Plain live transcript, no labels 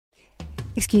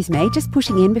Excuse me, just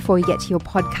pushing in before we get to your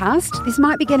podcast. This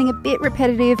might be getting a bit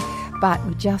repetitive, but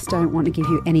we just don't want to give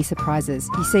you any surprises.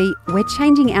 You see, we're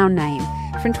changing our name.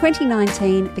 From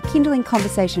 2019, the Kindling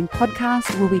Conversation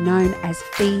podcast will be known as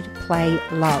Feed, Play,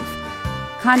 Love.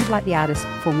 Kind of like the artist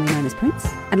formerly known as Prince.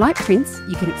 And like Prince,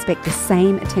 you can expect the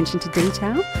same attention to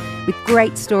detail with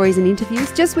great stories and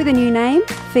interviews, just with a new name,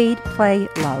 Feed, Play,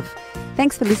 Love.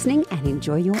 Thanks for listening and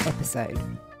enjoy your episode.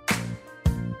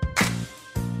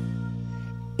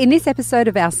 In this episode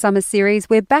of our summer series,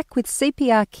 we're back with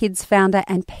CPR Kids founder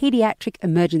and paediatric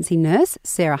emergency nurse,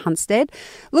 Sarah Hunstead,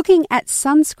 looking at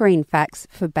sunscreen facts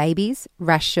for babies,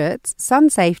 rash shirts,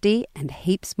 sun safety, and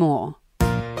heaps more.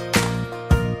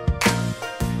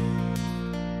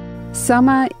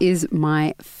 Summer is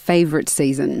my favourite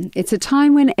season. It's a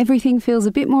time when everything feels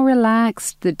a bit more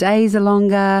relaxed, the days are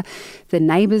longer, the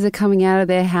neighbours are coming out of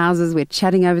their houses, we're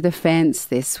chatting over the fence,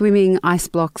 they're swimming, ice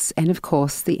blocks, and of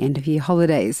course the end of year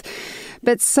holidays.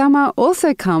 But summer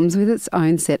also comes with its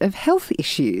own set of health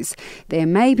issues. There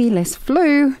may be less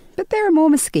flu, but there are more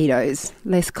mosquitoes,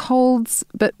 less colds,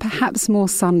 but perhaps more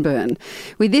sunburn.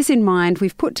 With this in mind,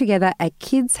 we've put together a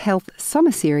Kids Health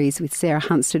Summer Series with Sarah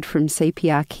Hunstead from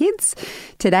CPR Kids.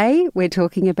 Today, we're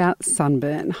talking about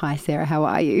sunburn. Hi, Sarah, how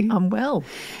are you? I'm well.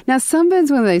 Now,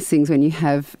 sunburn's one of those things when you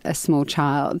have a small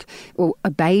child or a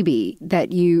baby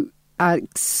that you are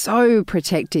so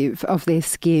protective of their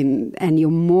skin and you're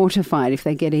mortified if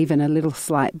they get even a little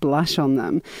slight blush on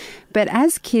them. But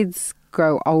as kids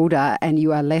grow older and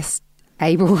you are less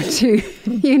able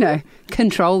to,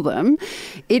 control them,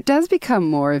 it does become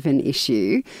more of an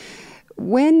issue.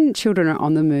 When children are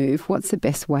on the move, what's the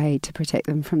best way to protect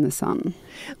them from the sun?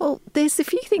 Well, there's a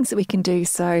few things that we can do.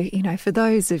 So, for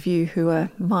those of you who are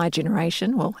my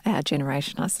generation, well, our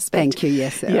generation, I suspect. Thank you,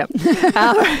 yes, Sarah. Yep.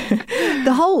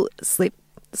 The whole slip,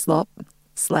 slop,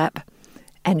 slap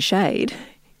and shade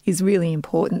is really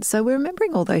important. So we're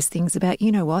remembering all those things about,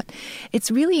 it's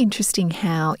really interesting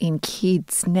how in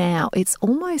kids now, it's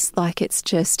almost like it's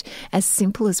just as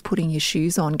simple as putting your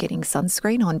shoes on, getting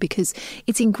sunscreen on, because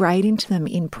it's ingrained into them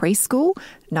in preschool.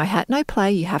 No hat, no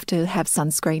play. You have to have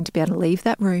sunscreen to be able to leave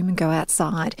that room and go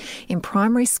outside. In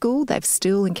primary school, they're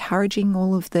still encouraging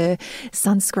all of the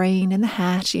sunscreen and the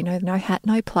hat, no hat,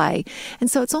 no play.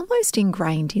 And so it's almost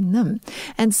ingrained in them.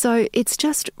 And so it's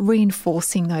just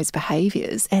reinforcing those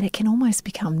behaviours, and it can almost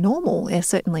become normal.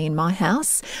 Certainly in my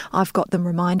house, I've got them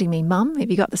reminding me, Mum,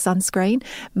 have you got the sunscreen?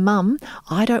 Mum,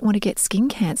 I don't want to get skin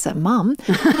cancer. Mum.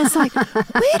 And it's like,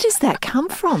 where does that come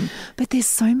from? But there's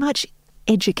so much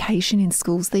education in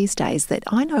schools these days that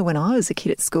I know when I was a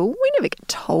kid at school, we never get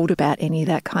told about any of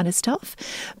that kind of stuff.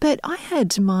 But I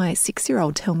had my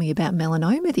 6-year-old tell me about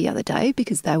melanoma the other day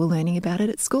because they were learning about it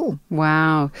at school.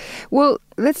 Wow. Well,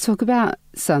 let's talk about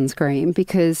sunscreen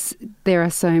because there are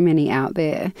so many out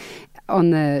there on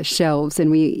the shelves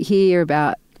and we hear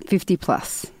about 50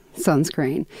 plus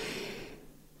sunscreen.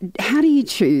 How do you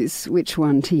choose which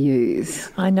one to use?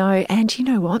 I know. And you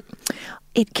know what?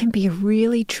 It can be a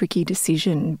really tricky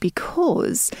decision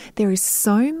because there is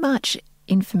so much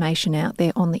information out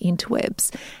there on the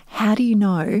interwebs. How do you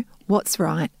know what's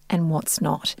right and what's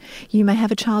not? You may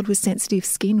have a child with sensitive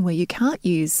skin where you can't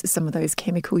use some of those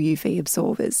chemical UV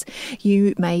absorbers.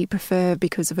 You may prefer,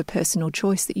 because of a personal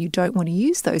choice, that you don't want to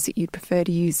use those, that you'd prefer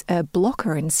to use a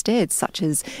blocker instead, such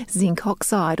as zinc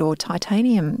oxide or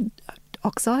titanium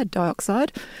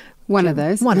dioxide. One of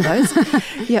those.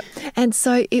 Yep. And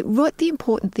so what the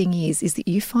important thing is that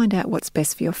you find out what's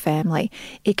best for your family.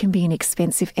 It can be an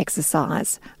expensive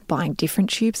exercise, buying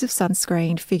different tubes of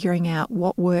sunscreen, figuring out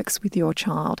what works with your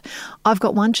child. I've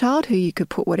got one child who you could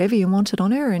put whatever you wanted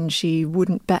on her and she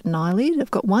wouldn't bat an eyelid.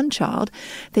 I've got one child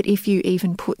that if you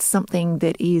even put something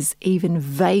that is even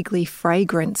vaguely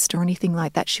fragranced or anything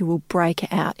like that, she will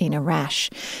break out in a rash.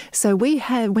 So we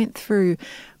went through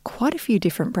quite a few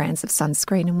different brands of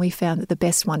sunscreen and we found that the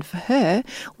best one for her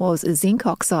was a zinc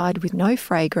oxide with no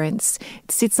fragrance.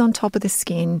 It sits on top of the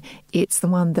skin. It's the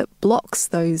one that blocks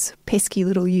those pesky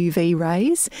little UV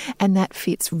rays and that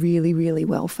fits really, really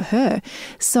well for her.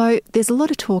 So there's a lot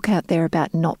of talk out there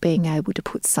about not being able to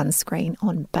put sunscreen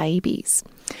on babies.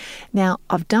 Now,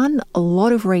 I've done a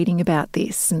lot of reading about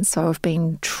this, and so I've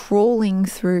been trawling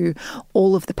through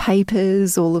all of the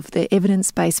papers, all of the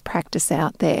evidence-based practice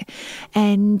out there,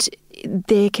 and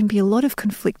there can be a lot of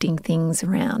conflicting things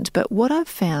around. But what I've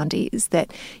found is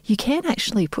that you can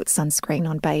actually put sunscreen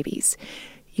on babies.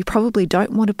 You probably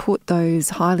don't want to put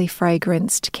those highly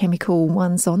fragranced chemical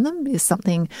ones on them. There's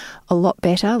something a lot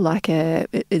better, like a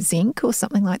zinc or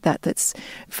something like that, that's,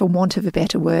 for want of a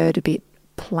better word, a bit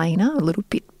plainer, a little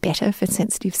bit better for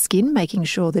sensitive skin, making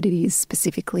sure that it is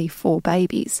specifically for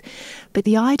babies. But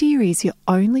the idea is you're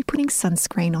only putting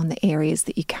sunscreen on the areas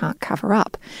that you can't cover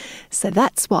up. So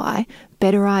that's why,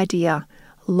 better idea,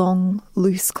 long,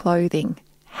 loose clothing,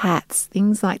 hats,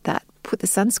 things like that. Put the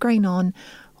sunscreen on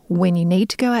when you need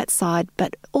to go outside,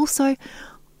 but also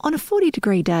on a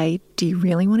 40-degree day, do you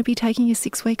really want to be taking a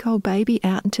 6-week-old baby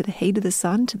out into the heat of the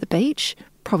sun to the beach?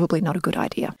 Probably not a good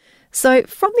idea. So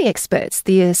from the experts,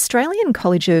 the Australian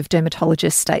College of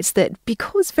Dermatologists states that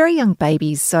because very young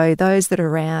babies, so those that are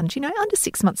around, under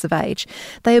 6 months of age,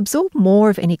 they absorb more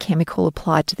of any chemical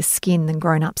applied to the skin than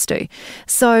grown-ups do.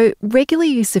 So regular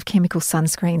use of chemical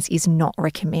sunscreens is not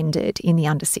recommended in the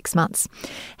under 6 months.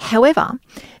 However,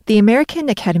 the American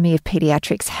Academy of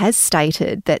Paediatrics has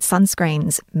stated that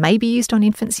sunscreens may be used on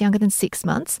infants younger than 6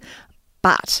 months,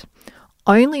 but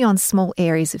only on small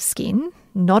areas of skin,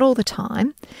 not all the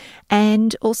time.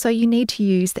 And also you need to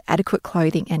use the adequate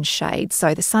clothing and shade.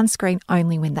 So the sunscreen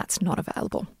only when that's not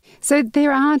available. So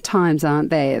there are times, aren't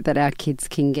there, that our kids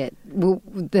can get,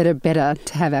 that are better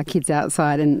to have our kids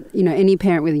outside. And, any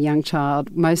parent with a young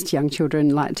child, most young children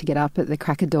like to get up at the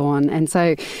crack of dawn. And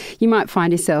so you might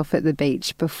find yourself at the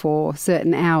beach before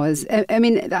certain hours. I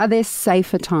mean, are there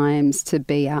safer times to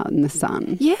be out in the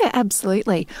sun? Yeah,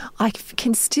 absolutely. I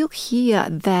can still hear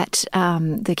that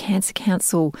the Cancer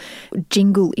Council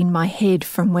jingle in my head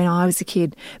from when I was a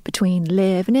kid, between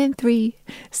 11 and 3,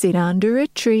 sit under a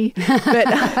tree.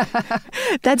 But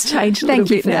that's changed a little bit now. Thank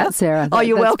you for that, Sarah. Oh,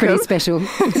 you're welcome. Pretty special.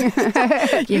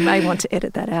 You may want to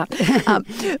edit that out.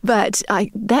 But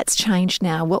that's changed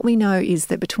now. What we know is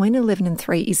that between 11 and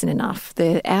 3 isn't enough.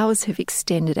 The hours have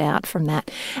extended out from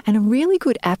that. And a really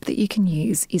good app that you can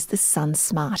use is the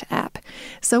SunSmart app.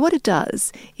 So what it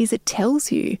does is it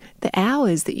tells you the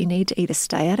hours that you need to either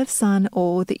stay out of sun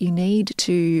or that you need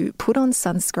to put on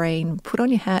sunscreen, put on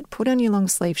your hat, put on your long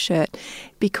sleeve shirt,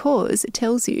 because it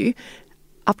tells you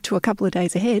up to a couple of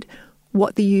days ahead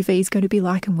what the UV is going to be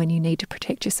like and when you need to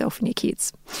protect yourself and your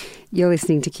kids. You're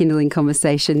listening to Kindling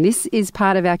Conversation. This is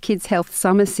part of our Kids Health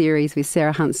Summer Series with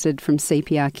Sarah Hunstead from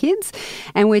CPR Kids,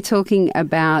 and we're talking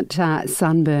about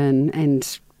sunburn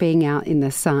and being out in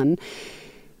the sun.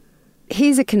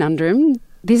 Here's a conundrum.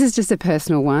 This is just a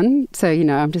personal one, so,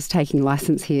 I'm just taking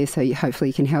license here, so hopefully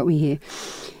you can help me here.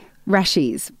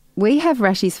 Rashies. We have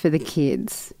rashies for the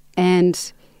kids,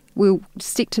 and we'll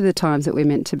stick to the times that we're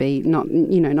meant to be, not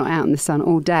out in the sun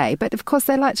all day. But of course,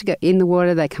 they like to go in the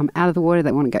water. They come out of the water.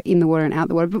 They want to go in the water and out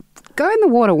the water. But go in the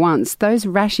water once. Those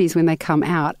rashies, when they come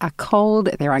out, are cold.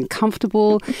 They're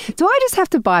uncomfortable. Do I just have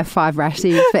to buy 5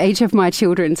 rashies for each of my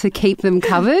children to keep them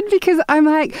covered? Because I'm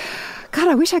like, God,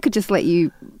 I wish I could just let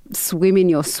you swim in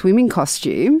your swimming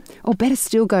costume, or better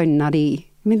still, go nutty.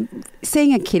 I mean,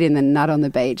 seeing a kid in the nut on the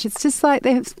beach, it's just like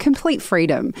they have complete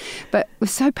freedom. But we're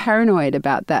so paranoid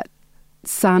about that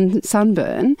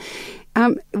sunburn.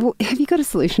 Have you got a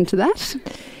solution to that?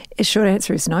 The short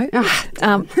answer is no.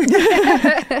 I'm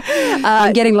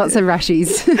getting lots of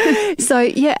rashies. So,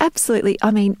 yeah, absolutely.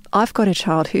 I mean, I've got a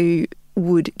child who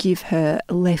would give her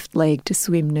left leg to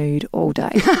swim nude all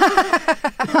day.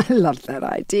 I love that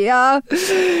idea.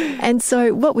 And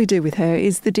so what we do with her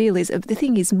is, the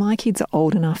thing is my kids are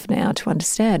old enough now to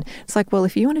understand. It's like, well,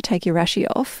 if you want to take your rashie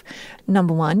off,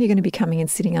 number one, you're going to be coming and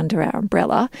sitting under our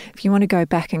umbrella. If you want to go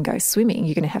back and go swimming,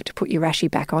 you're going to have to put your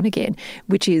rashie back on again,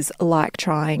 which is like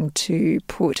trying to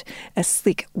put a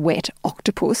slick, wet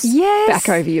octopus back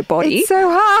over your body. It's so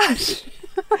hard.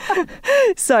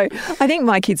 So I think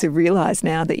my kids have realised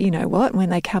now that, when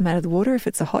they come out of the water, if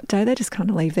it's a hot day, they just kind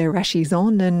of leave their rashies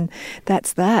on, and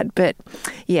that's that. But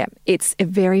yeah, it's a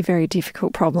very, very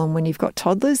difficult problem when you've got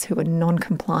toddlers who are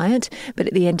non-compliant. But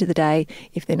at the end of the day,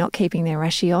 if they're not keeping their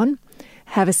rashie on,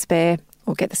 have a spare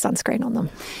or get the sunscreen on them.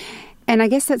 And I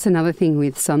guess that's another thing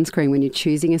with sunscreen when you're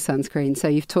choosing a sunscreen. So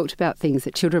you've talked about things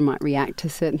that children might react to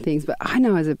certain things, but I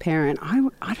know as a parent,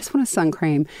 I just want a sun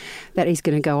cream that is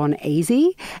going to go on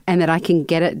easy and that I can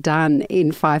get it done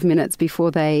in 5 minutes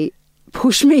before they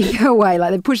push me away.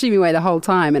 Like, they're pushing me away the whole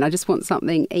time, and I just want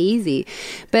something easy.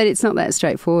 But it's not that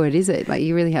straightforward, is it? Like,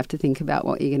 you really have to think about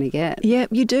what you're going to get. Yeah,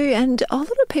 you do. And a lot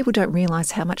of people don't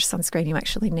realise how much sunscreen you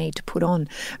actually need to put on.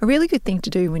 A really good thing to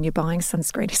do when you're buying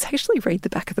sunscreen is actually read the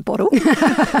back of the bottle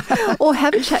or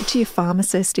have a chat to your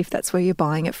pharmacist if that's where you're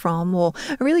buying it from. Or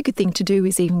a really good thing to do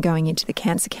is even going into the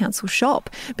Cancer Council shop,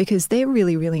 because they're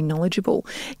really, really knowledgeable.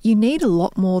 You need a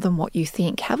lot more than what you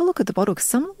think. Have a look at the bottle, because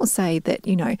someone will say that,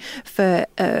 for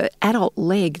an adult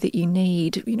leg that you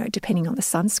need, depending on the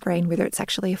sunscreen, whether it's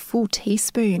actually a full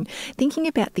teaspoon, thinking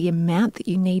about the amount that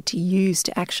you need to use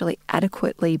to actually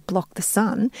adequately block the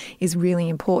sun is really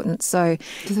important. So,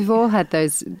 because we've all had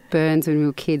those burns when we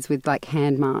were kids with like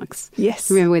hand marks.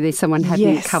 Yes. Remember where someone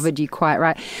hadn't covered you quite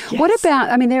right. Yes. What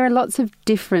about, there are lots of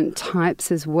different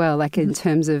types as well, like in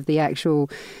terms of the actual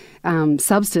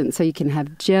substance. So you can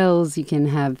have gels, you can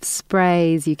have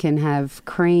sprays, you can have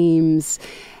creams.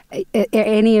 Are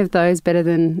any of those better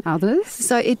than others?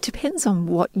 So it depends on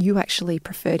what you actually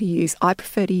prefer to use. I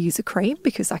prefer to use a cream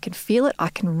because I can feel it, I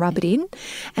can rub it in.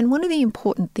 And one of the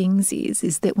important things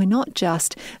is that we're not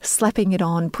just slapping it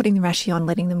on, putting the rashie on,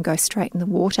 letting them go straight in the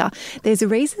water. There's a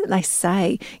reason that they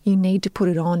say you need to put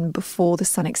it on before the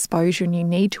sun exposure, and you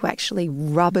need to actually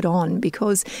rub it on,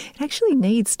 because it actually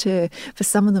needs to, for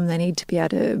some of them, they need to be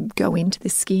able to go into the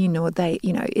skin, or they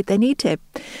need to,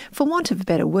 for want of a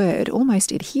better word,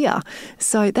 almost adhere.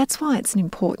 So that's why it's an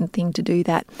important thing to do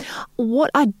that. What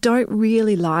I don't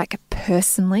really like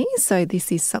personally, so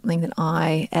this is something that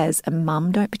I as a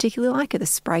mum don't particularly like, are the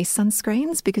spray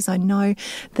sunscreens, because I know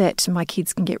that my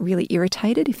kids can get really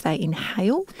irritated if they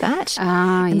inhale that.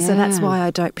 So that's why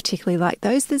I don't particularly like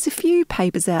those. There's a few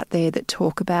papers out there that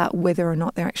talk about whether or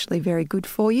not they're actually very good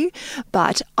for you,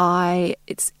 but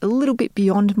it's a little bit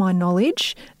beyond my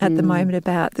knowledge at the moment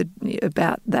about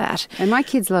that. And my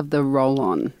kids love the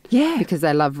roll-on. Yeah. Because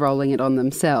they love rolling it on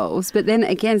themselves. But then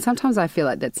again, sometimes I feel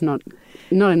like that's not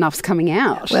enough's coming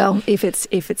out. Well, if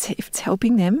it's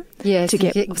helping them to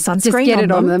get sunscreen, just get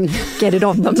it on them. Get it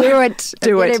on them. Do it.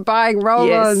 They're buying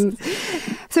roll-ons.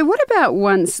 Yes. So what about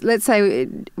once, let's say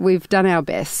we've done our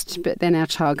best, but then our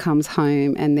child comes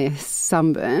home and they're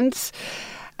sunburnt.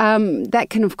 That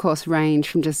can, of course, range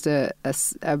from just a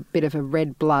bit of a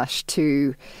red blush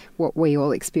to what we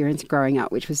all experienced growing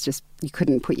up, which was just you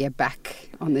couldn't put your back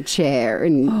on the chair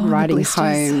and riding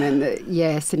home. And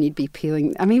and you'd be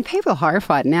peeling. People are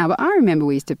horrified now, but I remember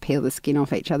we used to peel the skin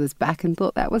off each other's back and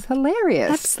thought that was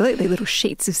hilarious. Absolutely, little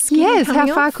sheets of skin. Yes, how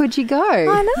off. far could you go?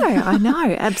 I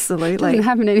know, absolutely. It doesn't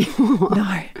happen anymore.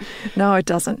 No, it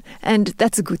doesn't. And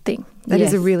that's a good thing. That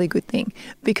is a really good thing,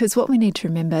 because what we need to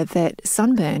remember that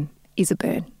sunburn is a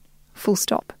burn, full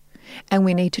stop, and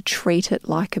we need to treat it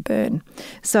like a burn.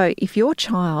 So if your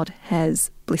child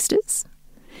has blisters,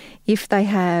 if they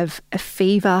have a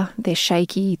fever, they're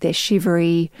shaky, they're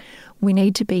shivery, we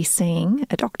need to be seeing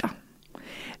a doctor,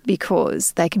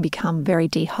 because they can become very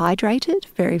dehydrated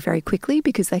very, very quickly,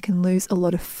 because they can lose a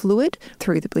lot of fluid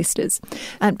through the blisters.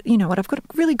 And you know what? I've got a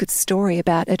really good story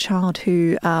about a child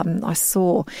who I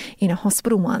saw in a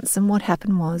hospital once, and what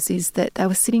happened is that they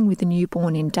were sitting with a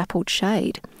newborn in dappled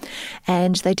shade,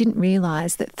 and they didn't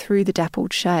realise that through the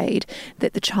dappled shade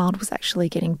that the child was actually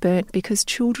getting burnt, because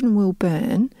children will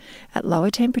burn at lower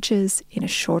temperatures in a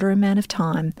shorter amount of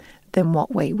time than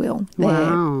what we will.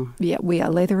 Wow. Yeah, we are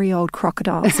leathery old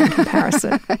crocodiles in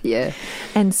comparison. Yeah.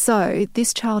 And so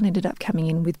this child ended up coming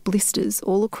in with blisters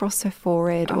all across her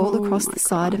forehead, all across the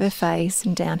side of her face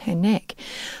and down her neck.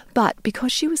 But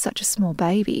because she was such a small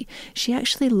baby, she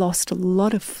actually lost a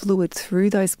lot of fluid through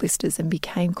those blisters and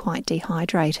became quite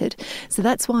dehydrated. So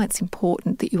that's why it's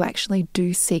important that you actually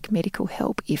do seek medical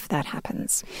help if that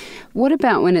happens. What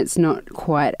about when it's not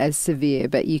quite as severe,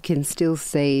 but you can still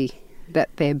see that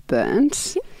they're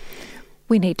burnt?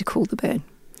 We need to cool the burn.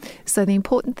 So the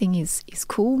important thing is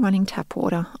cool running tap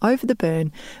water over the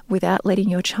burn without letting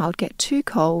your child get too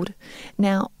cold.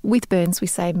 Now, with burns, we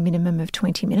say a minimum of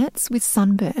 20 minutes. With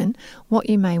sunburn, what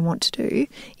you may want to do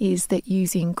is that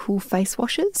using cool face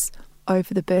washes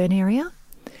over the burn area,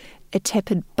 a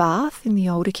tepid bath in the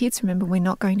older kids. Remember, we're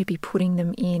not going to be putting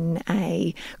them in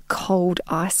a cold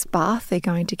ice bath. They're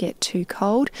going to get too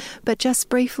cold, but just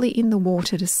briefly in the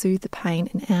water to soothe the pain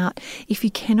and out. If you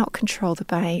cannot control the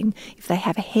pain, if they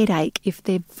have a headache, if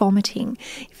they're vomiting,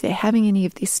 if they're having any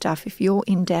of this stuff, if you're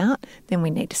in doubt, then we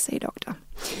need to see a doctor.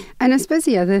 And I suppose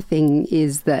the other thing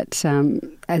is that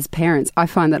as parents, I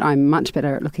find that I'm much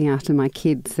better at looking after my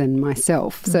kids than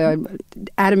myself. Mm-hmm. So I'm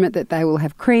adamant that they will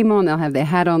have cream on, they'll have their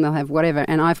hat on, they'll have whatever.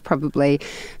 And I've probably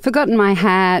forgotten my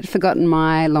hat, forgotten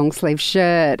my long sleeve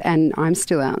shirt, and I'm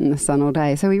still out in the sun all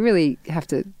day. So we really have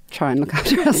to try and look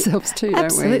after ourselves too, don't we?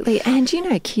 Absolutely. And you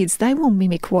know, kids, they will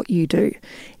mimic what you do.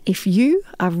 If you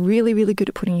are really, really good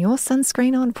at putting your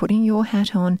sunscreen on, putting your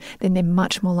hat on, then they're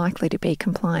much more likely to be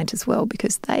compliant as well,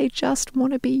 because they just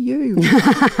want to be you.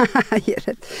 Yeah,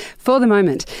 for the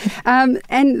moment.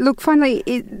 And look, finally,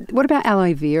 what about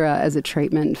aloe vera as a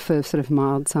treatment for sort of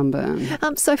mild sunburn?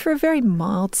 So for a very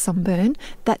mild sunburn,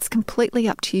 that's completely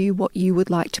up to you what you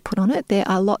would like to put on it. There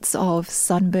are lots of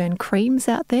sunburn creams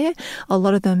out there. A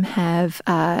lot of them them have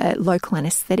local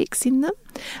anaesthetics in them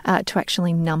to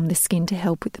actually numb the skin to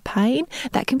help with the pain.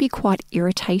 That can be quite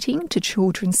irritating to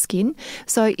children's skin.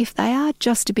 So if they are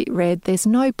just a bit red, there's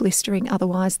no blistering,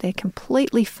 otherwise they're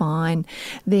completely fine,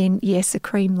 then yes, a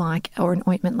cream like or an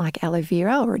ointment like aloe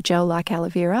vera or a gel like aloe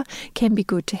vera can be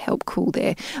good to help cool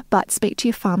there. But speak to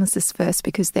your pharmacist first,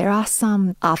 because there are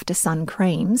some after sun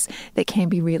creams that can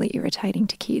be really irritating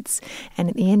to kids. And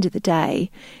at the end of the day,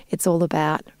 it's all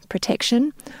about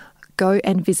protection. Go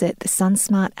and visit the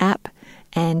SunSmart app,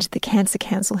 and the Cancer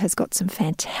Council has got some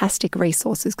fantastic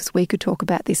resources, because we could talk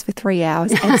about this for 3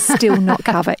 hours and still not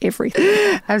cover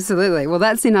everything. Absolutely. Well,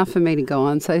 that's enough for me to go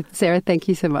on. So, Sarah, thank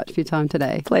you so much for your time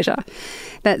today. Pleasure.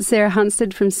 That's Sarah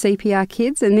Hunstead from CPR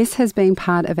Kids, and this has been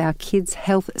part of our Kids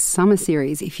Health Summer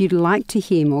Series. If you'd like to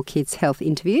hear more Kids Health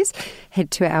interviews,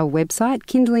 head to our website,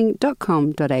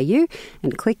 kindling.com.au,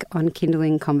 and click on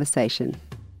Kindling Conversation.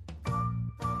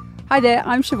 Hi there,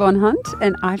 I'm Siobhan Hunt,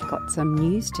 and I've got some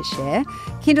news to share.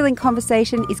 Kindling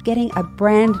Conversation is getting a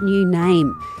brand new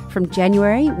name. From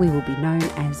January, we will be known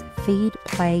as Feed,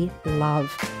 Play,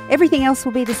 Love. Everything else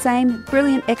will be the same,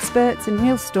 brilliant experts and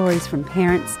real stories from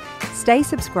parents. Stay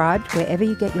subscribed wherever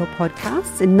you get your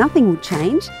podcasts, and nothing will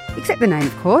change, except the name,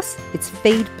 of course. It's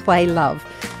Feed, Play, Love.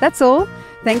 That's all.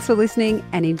 Thanks for listening,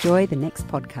 and enjoy the next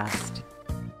podcast.